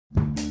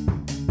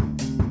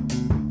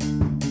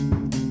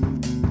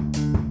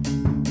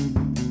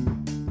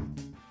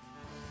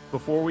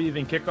before we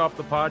even kick off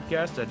the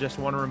podcast, I just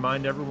want to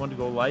remind everyone to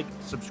go like,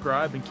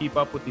 subscribe, and keep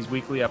up with these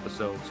weekly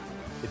episodes.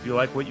 If you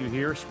like what you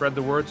hear, spread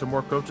the word so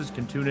more coaches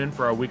can tune in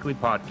for our weekly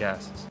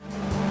podcasts.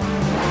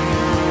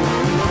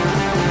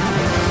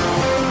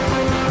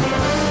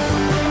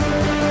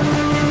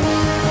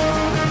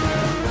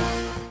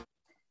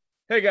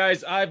 Hey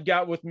guys, I've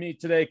got with me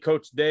today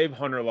Coach Dave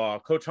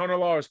Honerlaw. Coach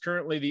Honerlaw is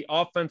currently the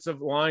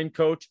offensive line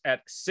coach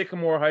at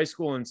Sycamore High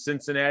School in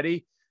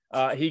Cincinnati.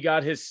 He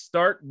got his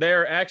start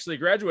there, actually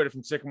graduated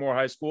from Sycamore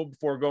High School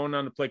before going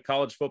on to play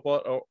college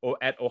football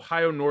at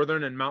Ohio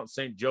Northern and Mount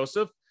St.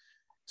 Joseph.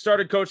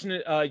 Started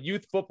coaching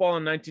youth football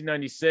in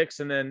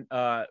 1996 and then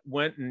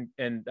went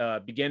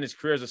and began his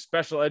career as a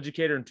special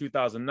educator in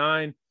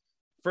 2009.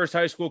 First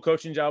high school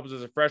coaching job was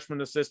as a freshman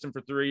assistant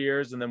for 3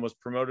 years and then was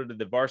promoted to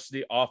the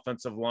varsity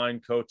offensive line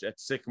coach at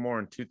Sycamore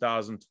in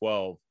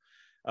 2012.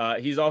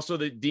 He's also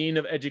the Dean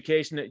of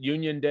Education at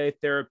Union Day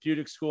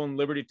Therapeutic School in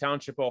Liberty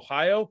Township,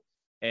 Ohio.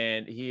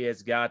 And he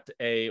has got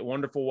a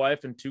wonderful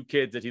wife and 2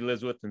 kids that he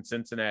lives with in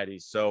Cincinnati.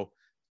 So,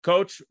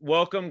 Coach,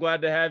 welcome.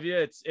 Glad to have you.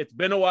 It's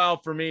been a while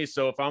for me,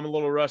 so if I'm a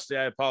little rusty,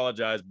 I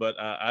apologize. But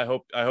I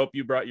hope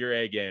you brought your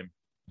A game.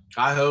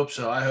 I hope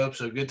so.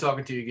 Good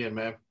talking to you again,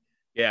 man.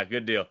 Yeah,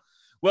 good deal.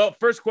 Well,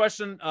 first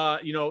question,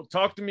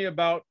 talk to me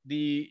about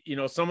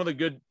some of the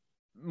good,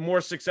 more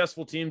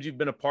successful teams you've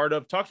been a part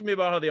of. Talk to me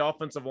about how the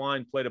offensive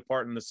line played a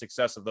part in the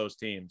success of those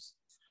teams.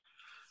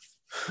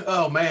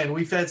 Oh man,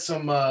 we've had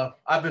some,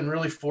 I've been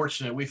really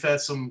fortunate. We've had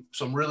some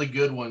really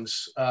good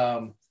ones.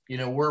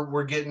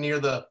 We're getting near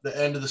the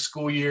end of the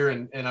school year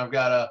and I've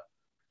got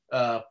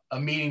a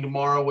meeting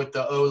tomorrow with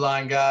the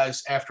O-line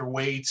guys after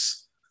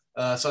weights.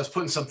 So I was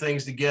putting some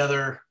things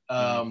together.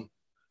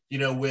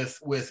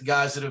 With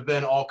guys that have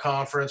been all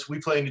conference. We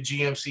play in the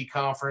GMC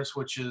conference,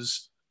 which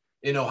is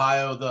in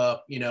Ohio,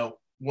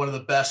 one of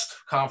the best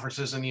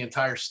conferences in the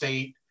entire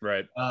state.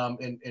 Right.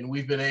 And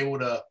we've been able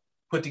to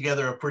put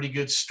together a pretty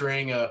good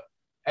string,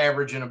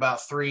 averaging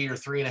about 3 or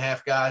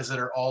 3.5 guys that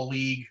are all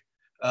league,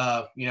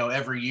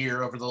 every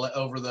year over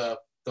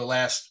the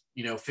last,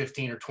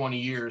 15 or 20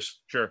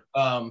 years. Sure.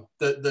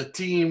 The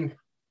team,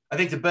 I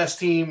think the best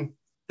team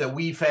that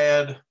we've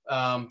had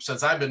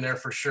since I've been there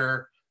for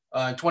sure.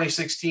 In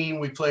 2016,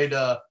 we played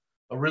a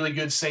really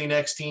good St.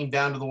 X team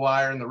down to the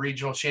wire in the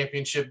regional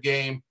championship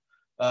game.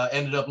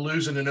 Ended up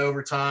losing in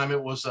overtime.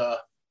 It was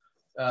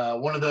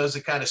one of those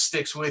that kind of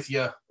sticks with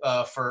you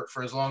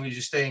for as long as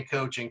you stay in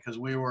coaching because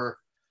we were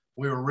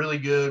really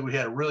good. We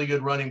had a really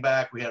good running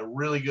back. We had a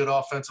really good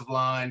offensive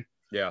line.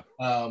 Yeah.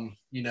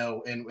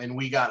 And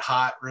we got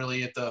hot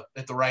really at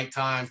the right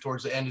time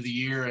towards the end of the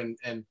year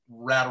and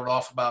rattled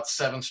off about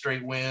 7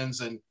 straight wins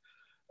and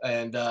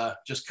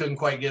just couldn't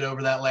quite get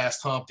over that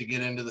last hump to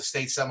get into the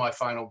state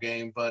semifinal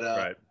game. But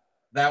right.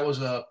 that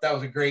was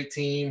a great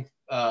team.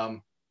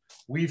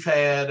 We've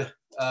had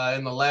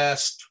in the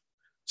last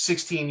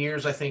 16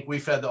 years, I think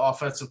we've had the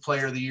offensive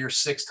player of the year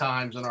 6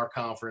 times in our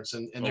conference.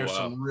 And there's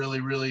some really,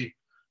 really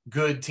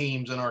good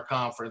teams in our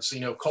conference.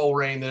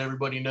 Colerain that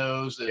everybody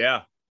knows.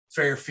 Yeah.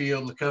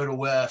 Fairfield, Lakota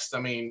West. I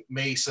mean,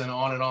 Mason,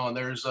 on and on.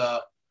 There's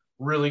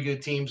really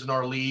good teams in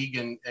our league.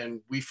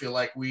 And we feel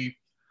like we,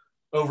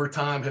 over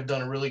time, have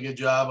done a really good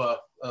job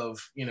I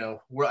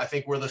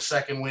think we're the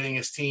second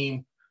winningest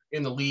team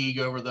in the league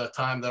over the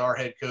time that our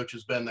head coach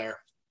has been there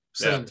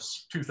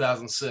since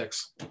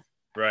 2006.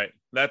 Right.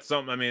 That's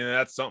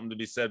something to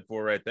be said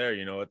for right there.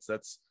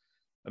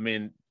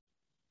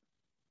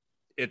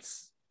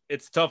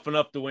 It's tough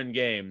enough to win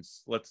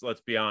games. Let's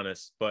be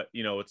honest, but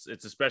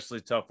it's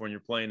especially tough when you're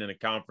playing in a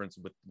conference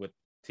with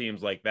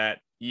teams like that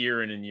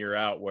year in and year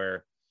out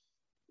where,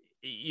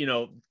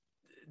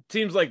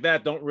 teams like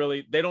that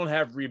don't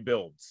have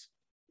rebuilds,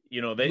 they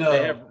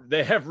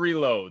have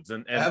reloads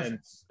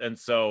and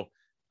so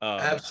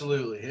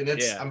absolutely. And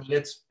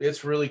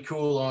it's really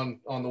cool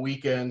on the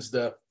weekends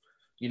to,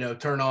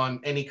 turn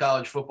on any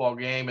college football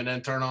game and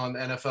then turn on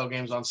NFL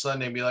games on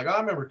Sunday and be like, oh,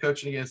 I remember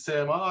coaching against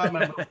him. Oh, I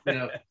remember,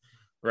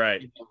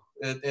 right.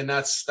 And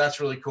that's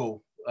really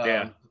cool.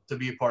 To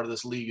be a part of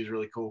this league is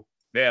really cool.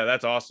 Yeah.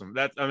 That's awesome.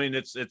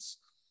 It's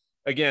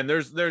again,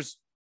 there's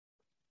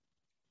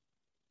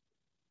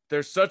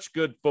such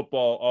good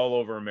football all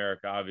over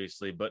America,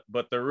 obviously, but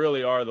there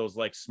really are those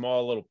like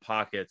small little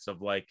pockets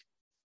of like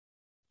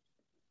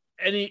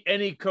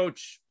any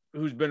coach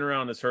who's been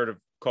around has heard of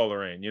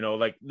Colerain,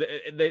 like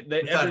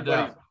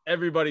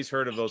everybody's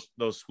heard of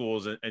those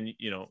schools and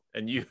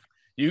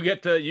you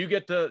get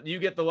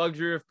the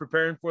luxury of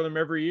preparing for them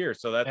every year.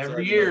 So that's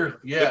every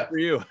year. Yeah. Good for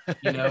you.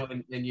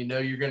 and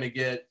you're going to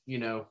get,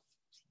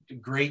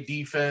 great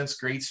defense,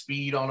 great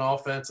speed on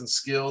offense and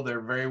skill.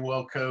 They're very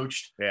well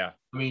coached. Yeah.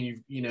 I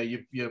mean,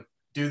 you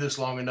do this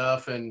long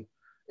enough and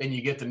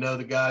you get to know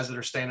the guys that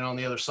are standing on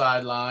the other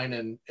sideline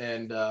and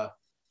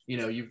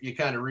you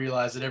kind of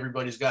realize that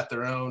everybody's got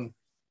their own,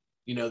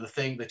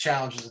 the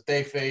challenges that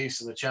they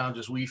face and the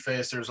challenges we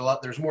face.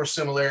 There's more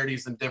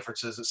similarities than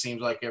differences, it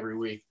seems like every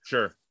week.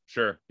 Sure.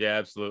 Yeah,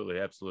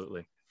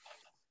 absolutely.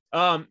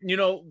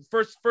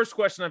 First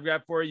question I've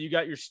got for you, you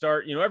got your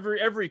start,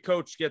 every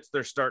coach gets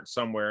their start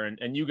somewhere,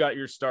 and you got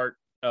your start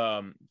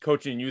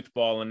coaching youth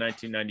ball in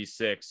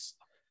 1996.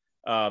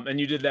 And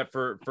you did that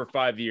for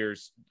 5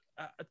 years.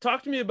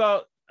 Talk to me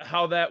about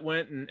how that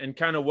went and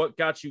kind of what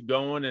got you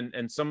going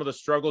and some of the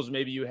struggles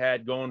maybe you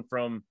had going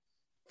from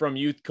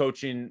youth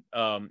coaching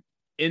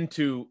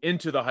into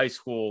the high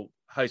school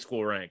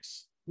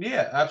ranks.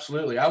 Yeah,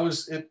 absolutely. It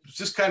was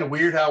just kind of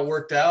weird how it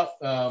worked out.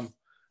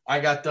 I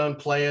got done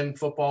playing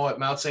football at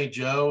Mount St.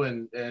 Joe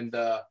and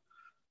got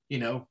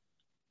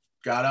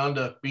on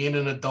to being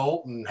an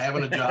adult and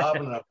having a job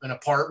and an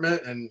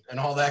apartment and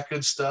all that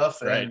good stuff.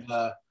 Right. And,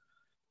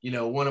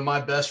 one of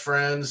my best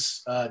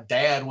friends,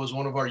 dad was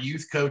one of our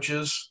youth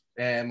coaches,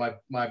 and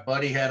my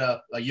buddy had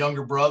a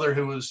younger brother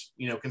who was,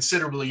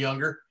 considerably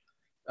younger.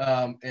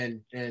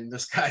 And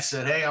this guy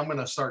said, "Hey, I'm going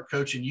to start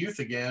coaching youth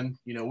again.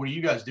 What are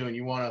you guys doing?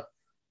 You want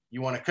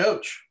to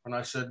coach?" And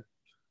I said,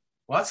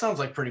 "Well, that sounds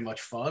like pretty much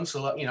fun."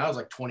 So, I was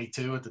like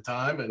 22 at the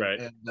time. And, right.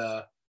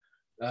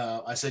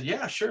 I said,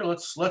 "Yeah, sure.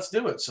 Let's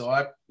do it."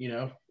 So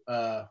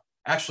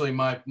actually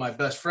my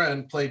best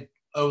friend played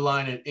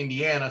O-line at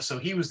Indiana. So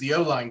he was the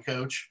O-line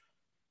coach,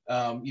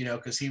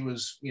 cause he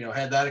was,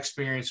 had that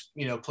experience,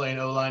 playing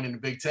O-line in the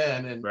Big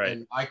Ten, and, right.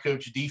 and I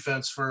coached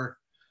defense for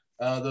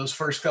those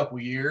first couple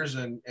of years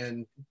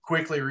and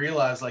quickly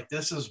realized like,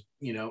 this is,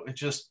 it's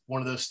just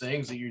one of those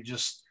things that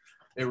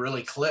it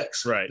really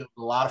clicks. Right. It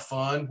was a lot of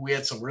fun. We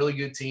had some really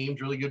good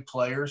teams, really good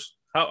players.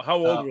 How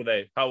old were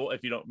they?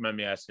 If you don't mind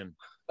me asking?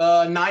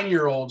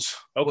 9-year-olds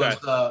okay.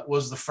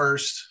 was the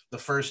first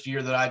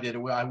year that I did it.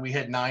 We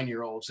had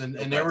 9-year-olds, and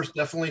there was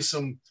definitely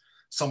some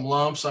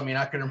lumps. I mean,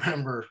 I can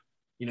remember,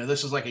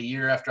 this was like a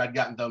year after I'd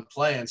gotten done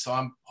playing. So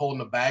I'm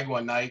holding a bag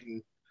one night,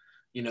 and,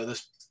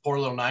 this poor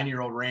little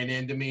 9-year-old ran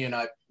into me, and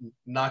I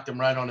knocked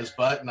him right on his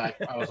butt. And I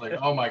was like,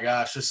 "Oh my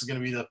gosh, this is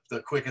going to be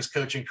the quickest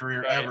coaching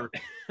career right. ever."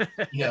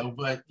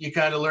 But you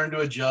kind of learn to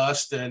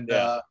adjust, and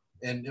I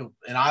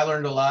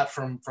learned a lot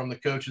from the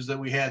coaches that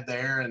we had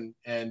there.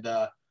 And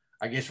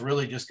I guess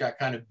really just got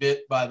kind of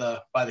bit by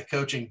the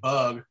coaching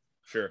bug.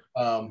 Sure.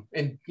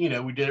 And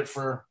we did it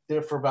for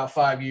about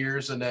 5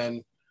 years, and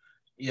then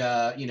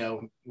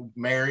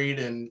married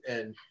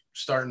and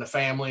starting a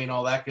family and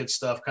all that good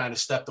stuff, kind of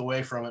stepped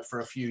away from it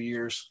for a few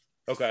years.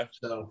 Okay.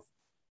 So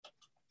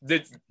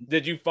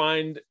did you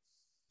find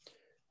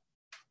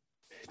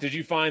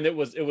it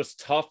was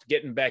tough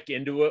getting back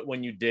into it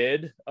when you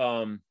did?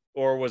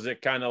 Or was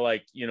it kind of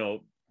like,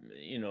 to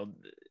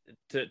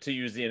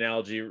use the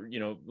analogy,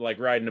 like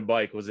riding a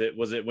bike? Was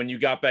it when you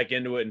got back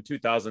into it in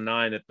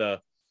 2009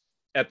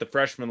 at the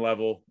freshman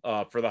level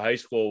for the high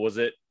school? Was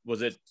it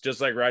just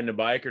like riding a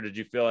bike, or did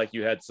you feel like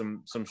you had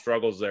some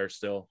struggles there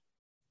still?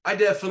 I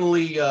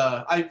definitely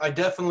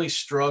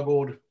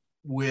struggled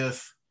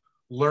with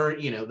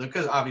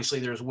because obviously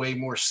there's way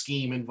more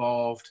scheme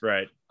involved.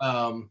 Right.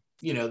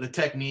 The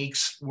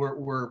techniques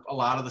were a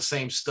lot of the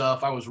same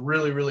stuff. I was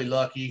really, really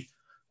lucky.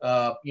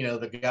 The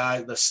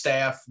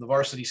staff, the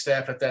varsity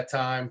staff at that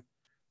time,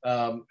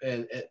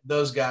 and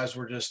those guys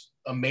were just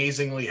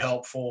amazingly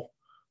helpful.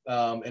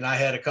 And I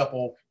had a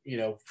couple,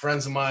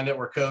 friends of mine that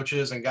were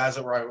coaches and guys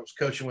that I was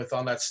coaching with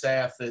on that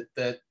staff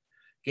that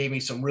gave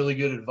me some really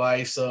good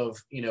advice of,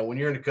 when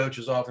you're in the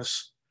coach's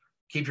office,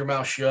 keep your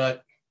mouth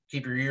shut,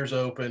 keep your ears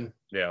open.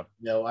 Yeah.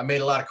 I made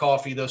a lot of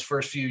coffee those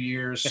first few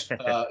years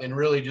and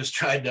really just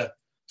tried to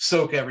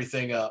soak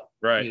everything up.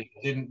 Right.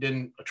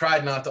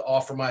 Tried not to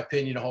offer my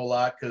opinion a whole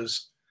lot,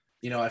 because,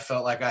 I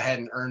felt like I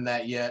hadn't earned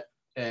that yet.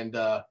 And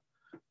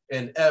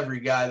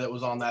every guy that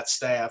was on that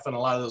staff, and a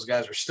lot of those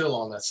guys are still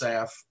on that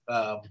staff,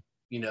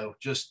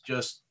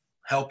 just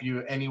help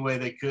you any way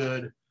they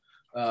could.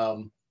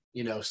 So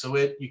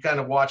you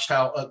kind of watched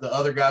how the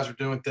other guys are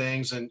doing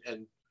things. And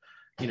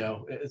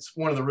it's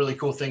one of the really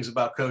cool things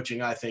about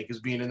coaching, I think,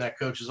 is being in that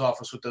coach's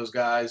office with those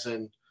guys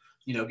and,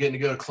 getting to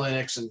go to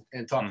clinics and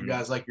talk to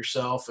guys like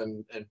yourself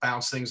and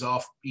bounce things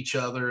off each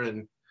other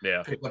and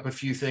pick up a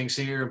few things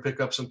here and pick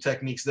up some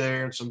techniques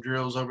there and some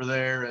drills over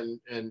there and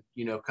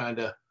kind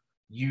of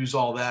use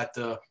all that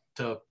to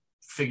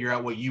figure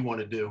out what you want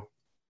to do.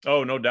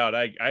 Oh, no doubt.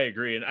 I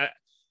agree.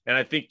 And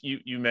I think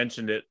you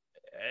mentioned it.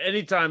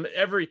 Anytime,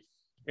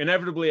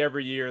 inevitably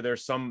every year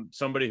there's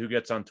somebody who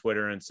gets on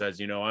Twitter and says,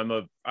 I'm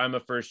a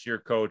first year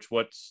coach.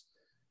 What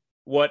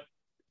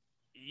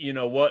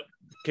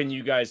can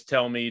you guys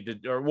tell me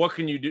or what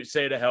can you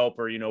say to help?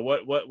 Or,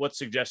 what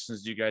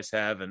suggestions do you guys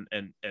have?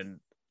 And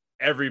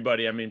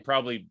everybody, I mean,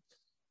 probably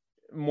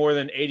more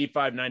than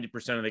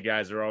 85-90% of the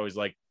guys are always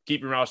like,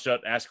 keep your mouth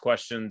shut, ask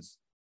questions,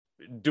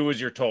 do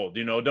as you're told,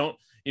 don't,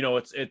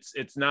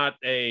 it's not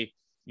a,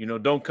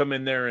 don't come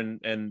in there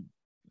and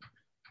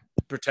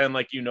pretend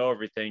like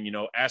everything,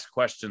 ask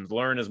questions,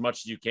 learn as much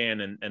as you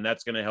can. And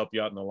that's going to help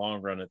you out in the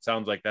long run. It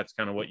sounds like that's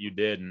kind of what you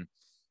did. And,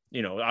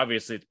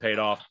 obviously it's paid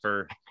off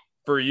for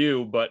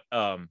you, but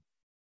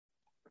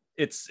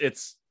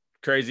it's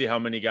crazy how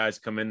many guys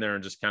come in there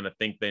and just kind of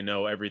think they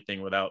know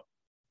everything without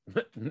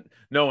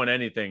knowing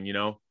anything,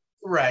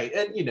 Right.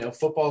 And,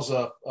 football's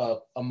a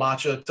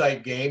macho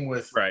type game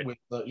with, Right.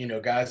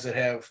 guys that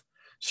have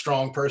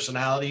strong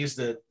personalities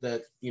that,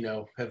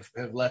 have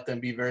let them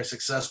be very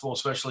successful,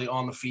 especially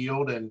on the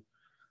field. And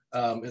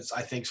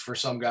I think for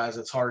some guys,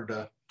 it's hard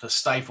to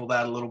stifle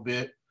that a little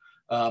bit.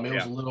 It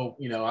was a little,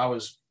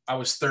 I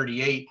was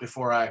 38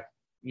 before I,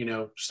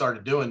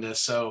 started doing this.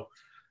 So,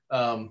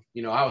 I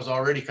was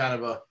already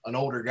kind of an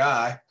older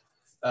guy.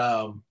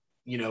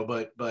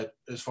 But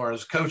as far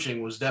as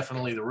coaching was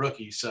definitely the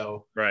rookie.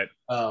 So, right.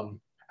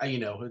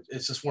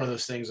 It's just one of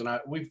those things. And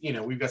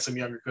we've got some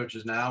younger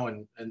coaches now,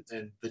 and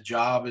the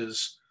job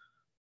is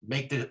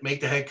make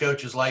the head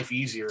coach's life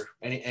easier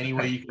any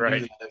way you can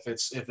right. do that.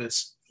 If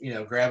it's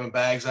grabbing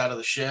bags out of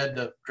the shed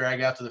to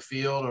drag out to the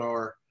field,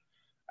 or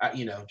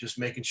just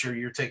making sure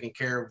you're taking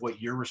care of what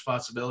your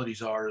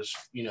responsibilities are, is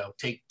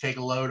take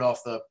a load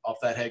off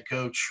that head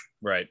coach,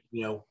 right,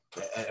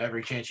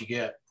 every chance you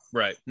get.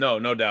 Right. No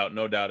doubt.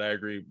 I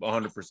agree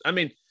 100%. I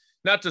mean,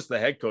 not just the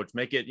head coach,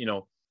 make it,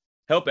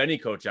 help any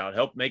coach out,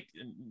 help make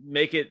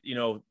it,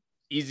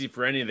 easy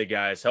for any of the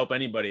guys, help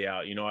anybody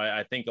out.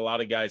 I think a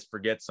lot of guys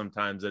forget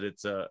sometimes that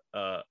it's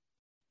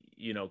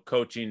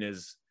coaching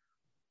is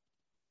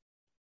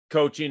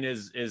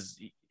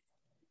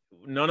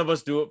none of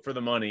us do it for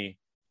the money.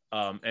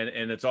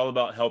 And it's all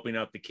about helping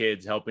out the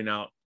kids, helping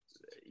out,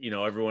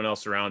 everyone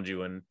else around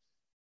you, and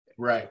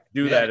right.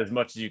 Do that as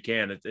much as you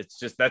can. It's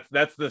just,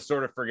 that's the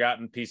sort of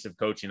forgotten piece of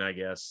coaching, I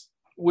guess.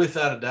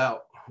 Without a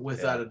doubt.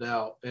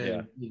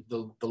 And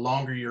the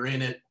longer you're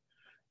in it,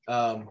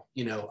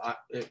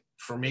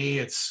 for me,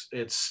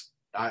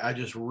 I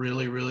just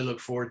really, really look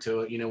forward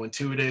to it. When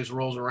 2 days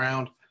rolls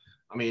around,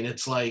 I mean,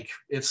 it's like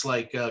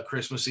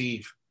Christmas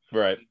Eve.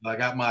 Right. I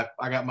got my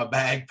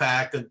bag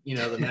packed,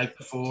 the night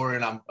before,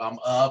 and I'm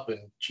up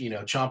and,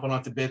 chomping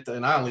on the bit.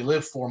 And I only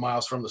live 4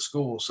 miles from the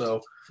school. So,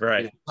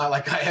 right. It's not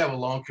like I have a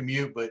long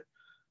commute, but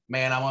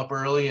man, I'm up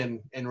early and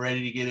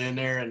ready to get in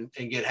there and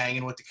get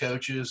hanging with the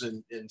coaches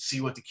and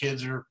see what the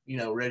kids are,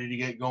 ready to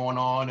get going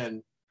on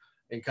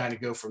and kind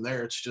of go from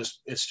there. It's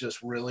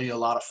just really a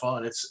lot of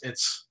fun.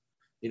 It's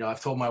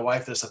I've told my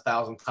wife this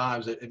 1,000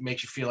 times. It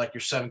makes you feel like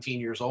you're 17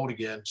 years old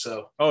again.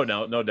 So, oh,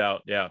 no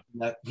doubt. Yeah.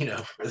 That,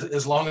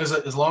 as long as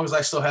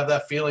I still have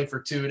that feeling for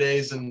 2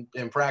 days and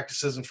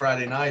practices and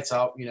Friday nights,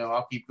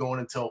 I'll keep going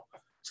until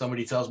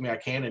somebody tells me I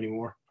can't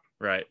anymore.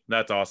 Right.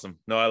 That's awesome.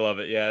 No, I love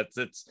it. Yeah.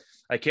 It's,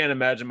 I can't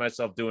imagine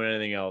myself doing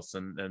anything else.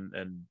 And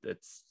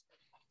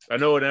I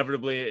know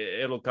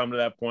inevitably it'll come to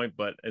that point,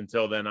 but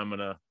until then, I'm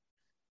going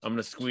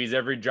to squeeze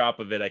every drop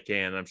of it I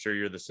can. I'm sure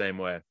you're the same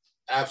way.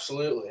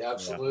 Absolutely.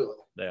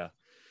 Yeah.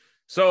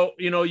 So,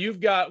 you've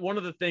got one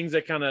of the things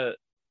that kind of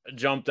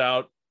jumped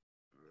out,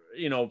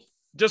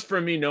 just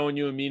from me knowing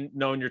you and me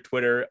knowing your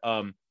Twitter,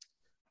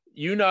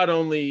 you not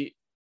only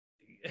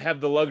have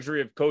the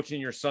luxury of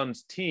coaching your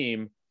son's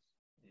team,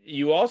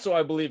 you also,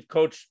 I believe,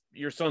 coach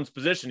your son's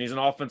position. He's an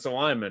offensive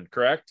lineman,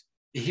 correct?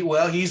 He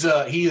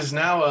is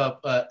now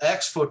a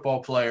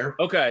ex-football player.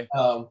 Okay.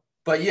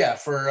 But yeah,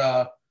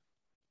 for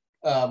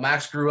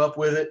Max grew up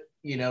with it,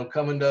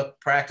 coming to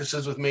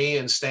practices with me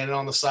and standing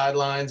on the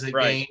sidelines at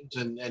games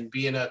and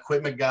being an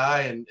equipment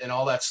guy and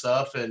all that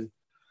stuff. And,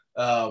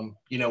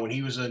 when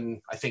he was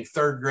in, I think,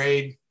 3rd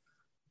grade,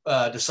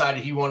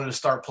 decided he wanted to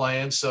start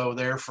playing. So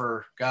there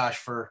for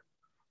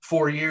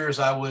 4 years,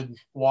 I would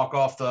walk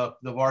off the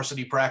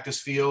varsity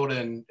practice field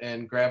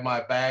and grab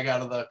my bag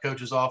out of the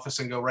coach's office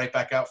and go right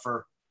back out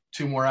for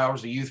 2 more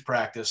hours of youth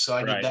practice. So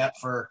I did that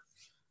for,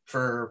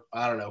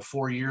 I don't know,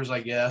 4 years,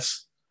 I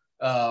guess.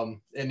 And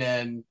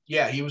then,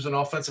 he was an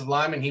offensive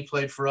lineman. He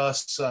played for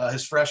us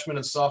his freshman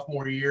and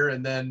sophomore year.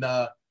 And then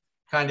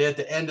kind of at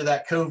the end of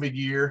that COVID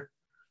year,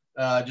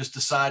 just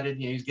decided,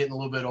 he's getting a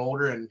little bit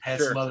older and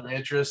had some other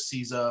interests.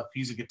 He's a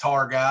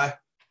guitar guy.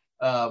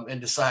 And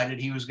decided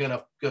he was going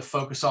to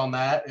focus on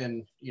that.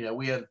 And,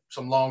 we had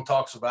some long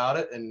talks about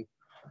it. And,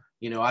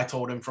 I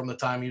told him from the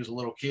time he was a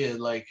little kid,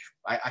 like,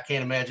 I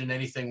can't imagine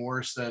anything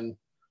worse than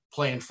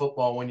playing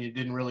football when you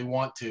didn't really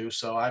want to.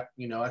 So I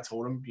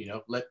told him,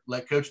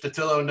 let Coach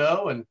Datillo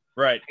know and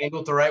handle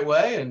it the right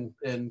way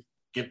and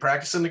get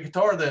practicing the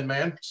guitar then,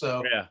 man.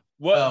 So,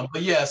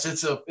 but yes,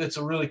 it's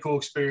a really cool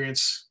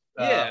experience.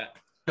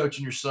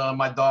 Coaching your son.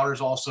 My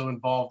daughter's also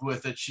involved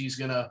with it. She's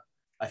going to,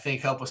 I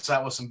think, help us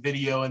out with some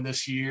video in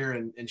this year.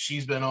 And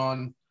she's been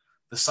on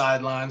the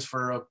sidelines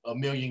for a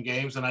million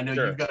games. And I know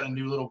you've got a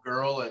new little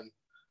girl and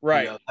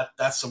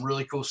that's some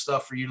really cool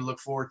stuff for you to look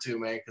forward to,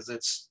 man. Cause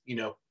it's,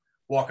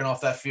 walking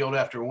off that field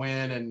after a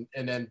win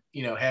and then,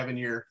 having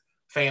your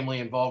family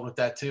involved with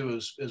that too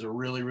is a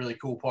really, really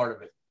cool part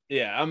of it.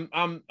 Yeah.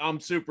 I'm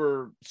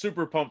super,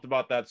 super pumped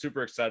about that.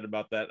 Super excited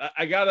about that.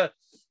 I gotta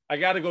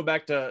go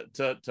back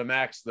to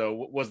Max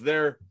though.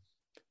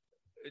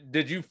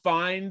 Did you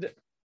find,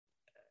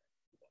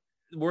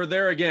 were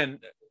there, again,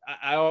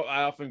 I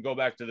often go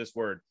back to this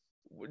word.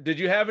 Did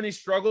you have any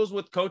struggles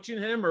with coaching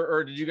him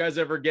or did you guys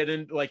ever get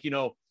in, like,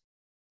 you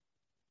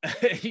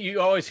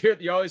always hear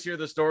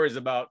the stories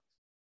about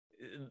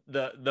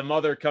the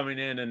mother coming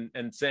in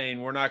and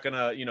saying, we're not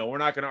gonna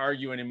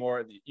argue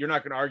anymore. You're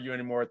not gonna argue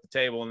anymore at the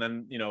table. And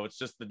then, it's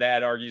just the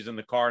dad argues in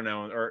the car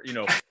now, or,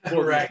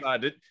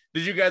 Right.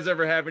 Did you guys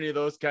ever have any of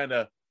those kind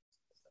of,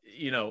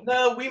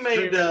 No, we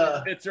made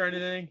fits or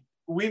anything?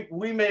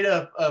 We made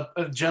a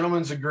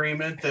gentleman's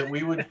agreement that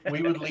we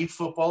would leave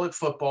football at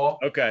football.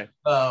 Okay.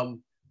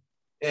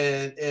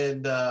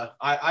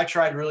 I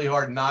tried really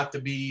hard not to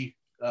be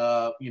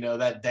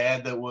that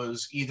dad that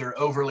was either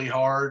overly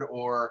hard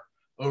or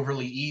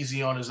overly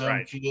easy on his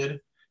own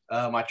kid.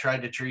 I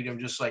tried to treat him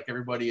just like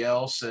everybody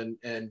else, and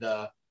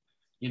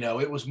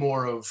it was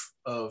more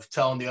of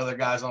telling the other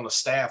guys on the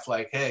staff,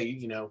 like, hey,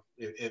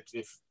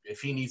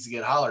 if he needs to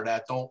get hollered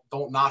at, don't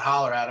not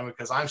holler at him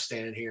because I'm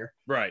standing here.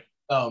 Right.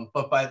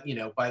 But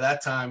by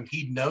that time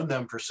he'd known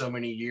them for so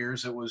many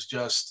years, it was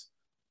just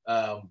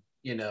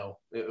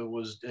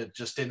it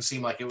just didn't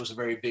seem like it was a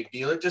very big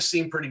deal. It just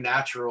seemed pretty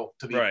natural,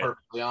 to be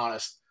perfectly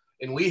honest.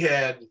 And we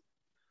had,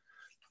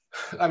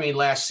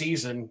 last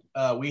season,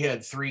 we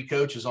had 3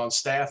 coaches on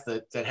staff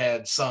that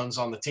had sons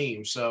on the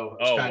team. So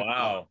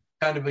it's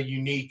kind of a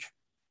unique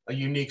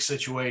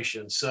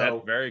situation. So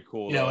that's very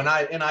cool. And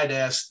I'd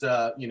asked,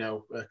 a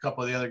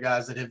couple of the other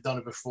guys that have done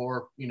it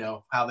before,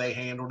 how they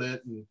handled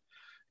it.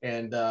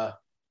 And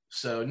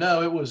so,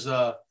 no, it was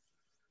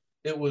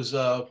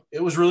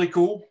really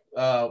cool.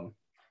 We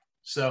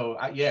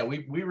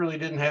really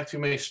didn't have too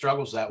many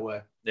struggles that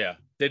way. Yeah.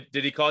 Did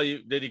he call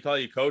you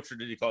coach, or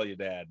did he call you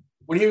dad?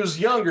 When he was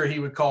younger, he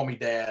would call me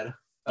dad.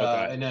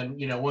 Okay. And then,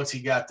 once he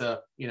got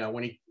to,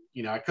 when he,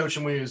 I coached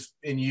him when he was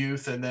in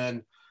youth, and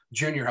then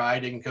junior high, I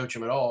didn't coach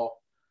him at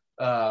all.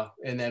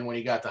 And then when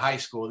he got to high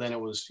school, then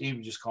he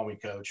would just call me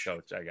coach.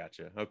 Coach. I got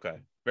you. Okay.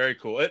 Very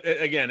cool.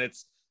 Again,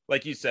 it's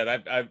like you said,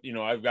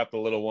 I've got the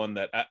little one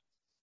that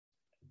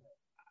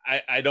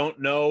I don't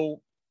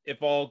know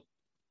if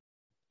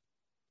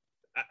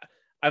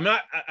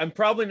I'm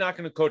probably not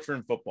going to coach her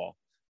in football,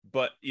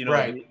 but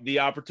the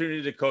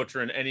opportunity to coach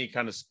her in any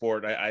kind of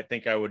sport, I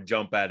think I would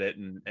jump at it.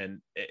 And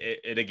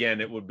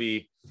it would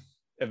be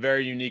a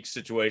very unique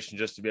situation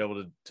just to be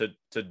able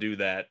to do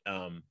that.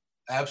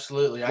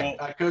 Absolutely.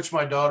 I coached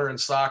my daughter in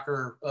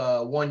soccer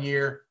 1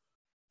 year.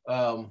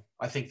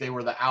 I think they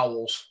were the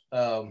Owls.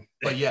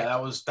 But yeah,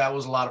 that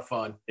was a lot of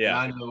fun. Yeah. And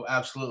I know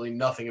absolutely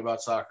nothing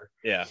about soccer.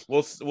 Yeah.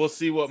 We'll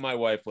see what my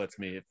wife lets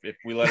me, if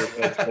we let her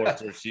play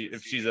sports, or if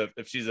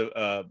she's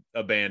a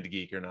band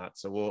geek or not.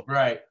 So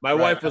my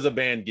wife was a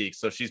band geek,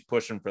 so she's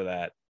pushing for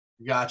that.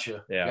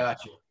 Gotcha. Yeah.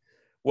 Gotcha.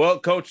 Well,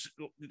 Coach,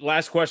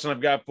 last question I've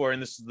got for you,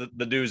 and this is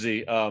the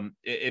doozy.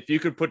 If you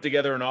could put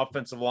together an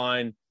offensive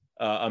line,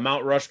 a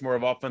Mount Rushmore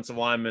of offensive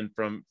linemen,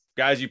 from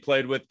guys you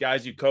played with,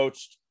 guys you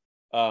coached,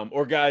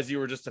 or guys you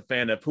were just a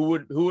fan of, who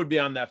would be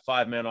on that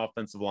 5-man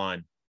offensive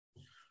line?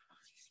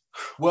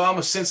 Well, I'm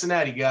a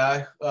Cincinnati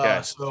guy.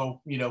 Okay.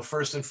 So,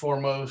 first and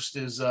foremost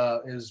is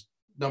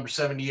number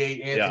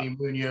 78, Anthony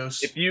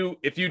Munoz. If you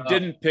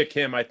didn't pick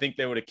him, I think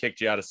they would have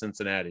kicked you out of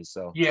Cincinnati.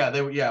 So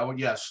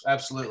yes,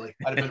 absolutely.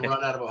 I'd have been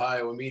run out of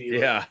Ohio immediately.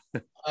 Yeah.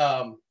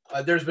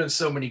 There's been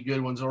so many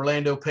good ones.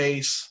 Orlando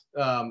Pace,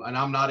 and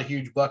I'm not a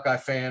huge Buckeye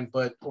fan,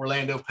 but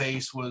Orlando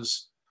Pace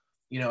was,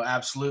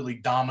 absolutely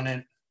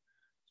dominant.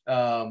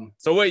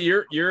 So wait,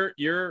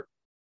 you're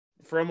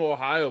from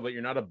Ohio, but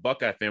you're not a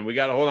Buckeye fan. We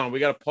got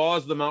to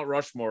pause the Mount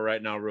Rushmore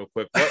right now real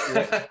quick.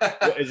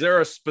 What, is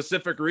there a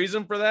specific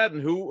reason for that?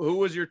 And who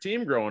was your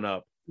team growing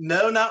up?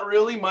 No, not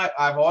really.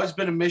 I've always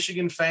been a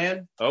Michigan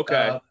fan.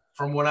 Okay.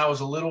 From when I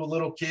was a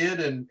little kid,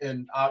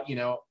 and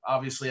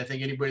obviously I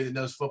think anybody that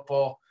knows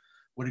football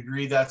would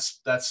agree that's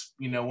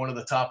one of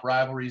the top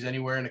rivalries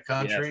anywhere in the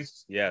country.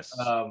 Yes.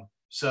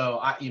 So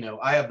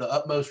I have the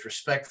utmost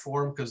respect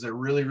for them because they're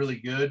really, really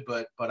good.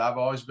 But I've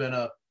always been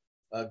a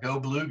go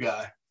blue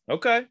guy.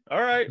 Okay.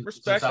 All right.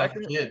 Respect.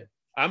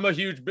 I'm a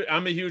huge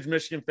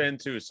Michigan fan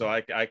too, so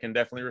I can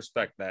definitely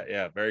respect that.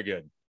 Yeah. Very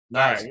good.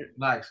 Nice. Right.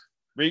 Nice.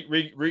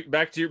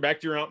 Back to your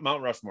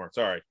Mount Rushmore.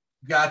 Sorry.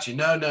 Gotcha.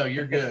 No,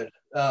 you're good.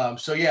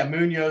 So yeah,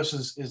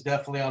 Munoz is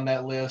definitely on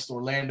that list.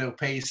 Orlando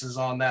Pace is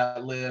on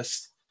that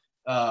list.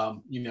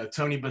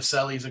 Tony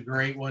Baselli's a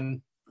great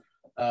one.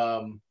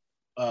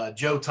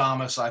 Joe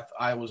Thomas,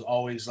 I was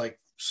always like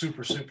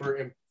super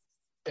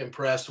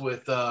impressed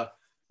with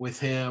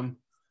him.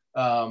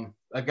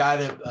 A guy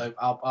that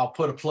I'll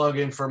put a plug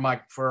in for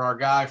our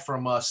guy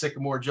from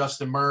Sycamore,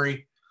 Justin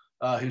Murray,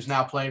 who's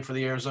now playing for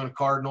the Arizona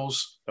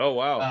Cardinals. Oh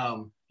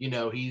wow.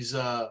 He's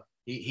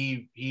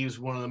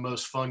one of the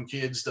most fun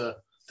kids to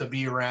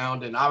be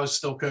around. And I was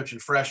still coaching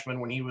freshmen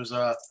when he was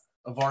a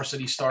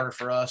varsity starter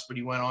for us, but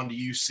he went on to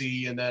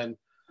UC and then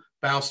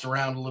bounced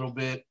around a little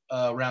bit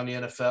around the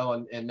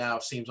NFL, and now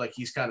it seems like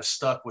he's kind of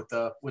stuck with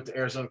the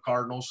Arizona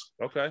Cardinals.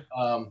 Okay.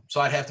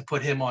 So I'd have to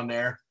put him on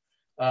there.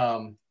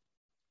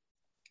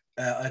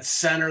 At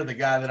center, the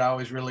guy that I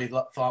always really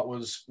thought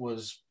was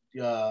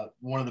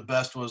one of the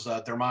best was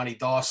Dermontti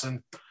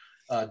Dawson,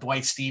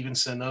 Dwight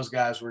Stevenson. Those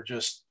guys were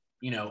just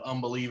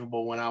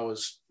unbelievable when I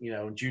was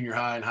in junior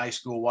high and high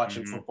school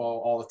watching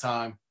football all the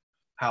time.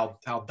 How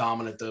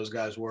dominant those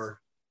guys were.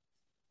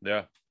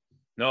 Yeah.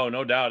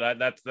 No doubt.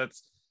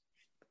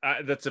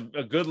 That's a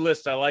good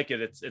list. I like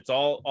it. It's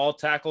all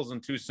tackles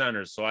and 2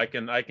 centers. So I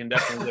can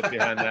definitely get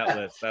behind that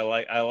list. I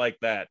like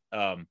that.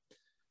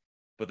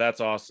 But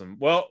that's awesome.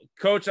 Well,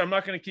 Coach, I'm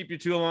not going to keep you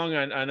too long.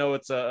 I know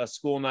it's a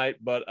school night,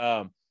 but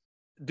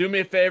do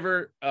me a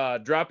favor,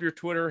 drop your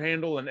Twitter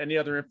handle and any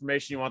other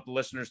information you want the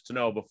listeners to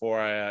know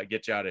before I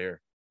get you out of here.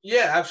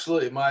 Yeah,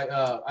 absolutely.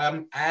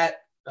 I'm at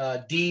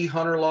D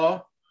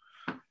Honerlaw,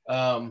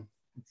 Honerlaw.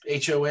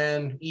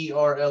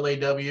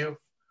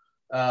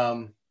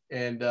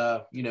 And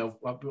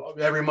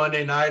every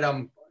Monday night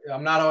I'm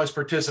not always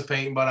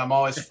participating, but I'm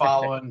always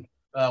following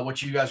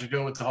what you guys are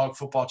doing with the Hog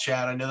Football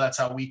Chat. I know that's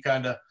how we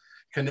kind of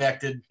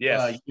connected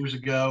years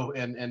ago,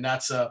 and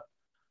that's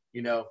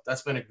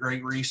that's been a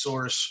great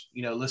resource.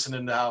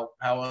 Listening to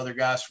how other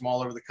guys from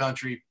all over the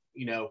country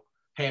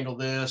handle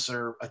this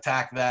or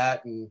attack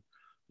that, and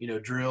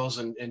drills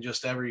and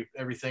just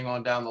everything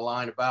on down the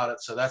line about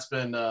it. So that's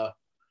been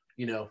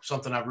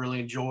something I've really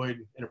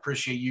enjoyed and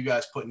appreciate you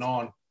guys putting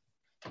on.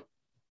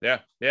 Yeah,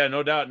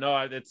 no doubt. No,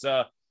 it's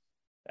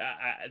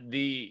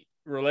the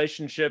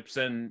relationships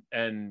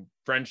and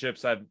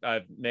friendships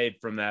I've made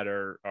from that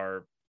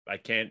are I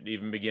can't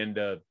even begin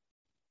to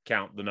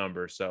count the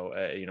number. So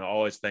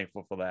always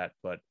thankful for that.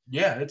 But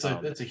yeah, it's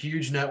a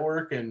huge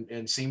network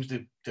and seems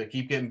to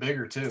keep getting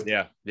bigger too.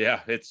 Yeah,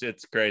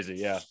 it's crazy.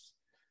 Yeah.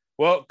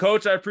 Well,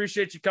 Coach, I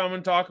appreciate you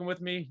coming talking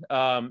with me.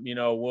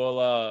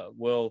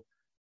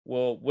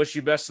 We'll wish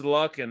you best of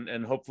luck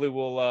and hopefully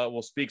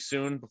we'll speak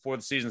soon before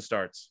the season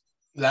starts.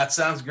 That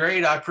sounds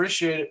great. I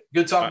appreciate it.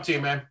 Good talking to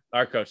you, man. All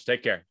right, Coach.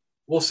 Take care.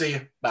 We'll see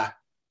you. Bye.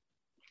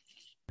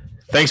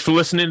 Thanks for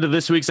listening to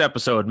this week's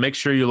episode. Make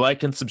sure you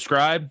like and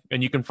subscribe,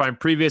 and you can find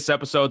previous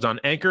episodes on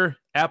Anchor,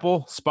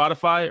 Apple,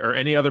 Spotify, or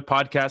any other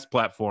podcast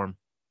platform.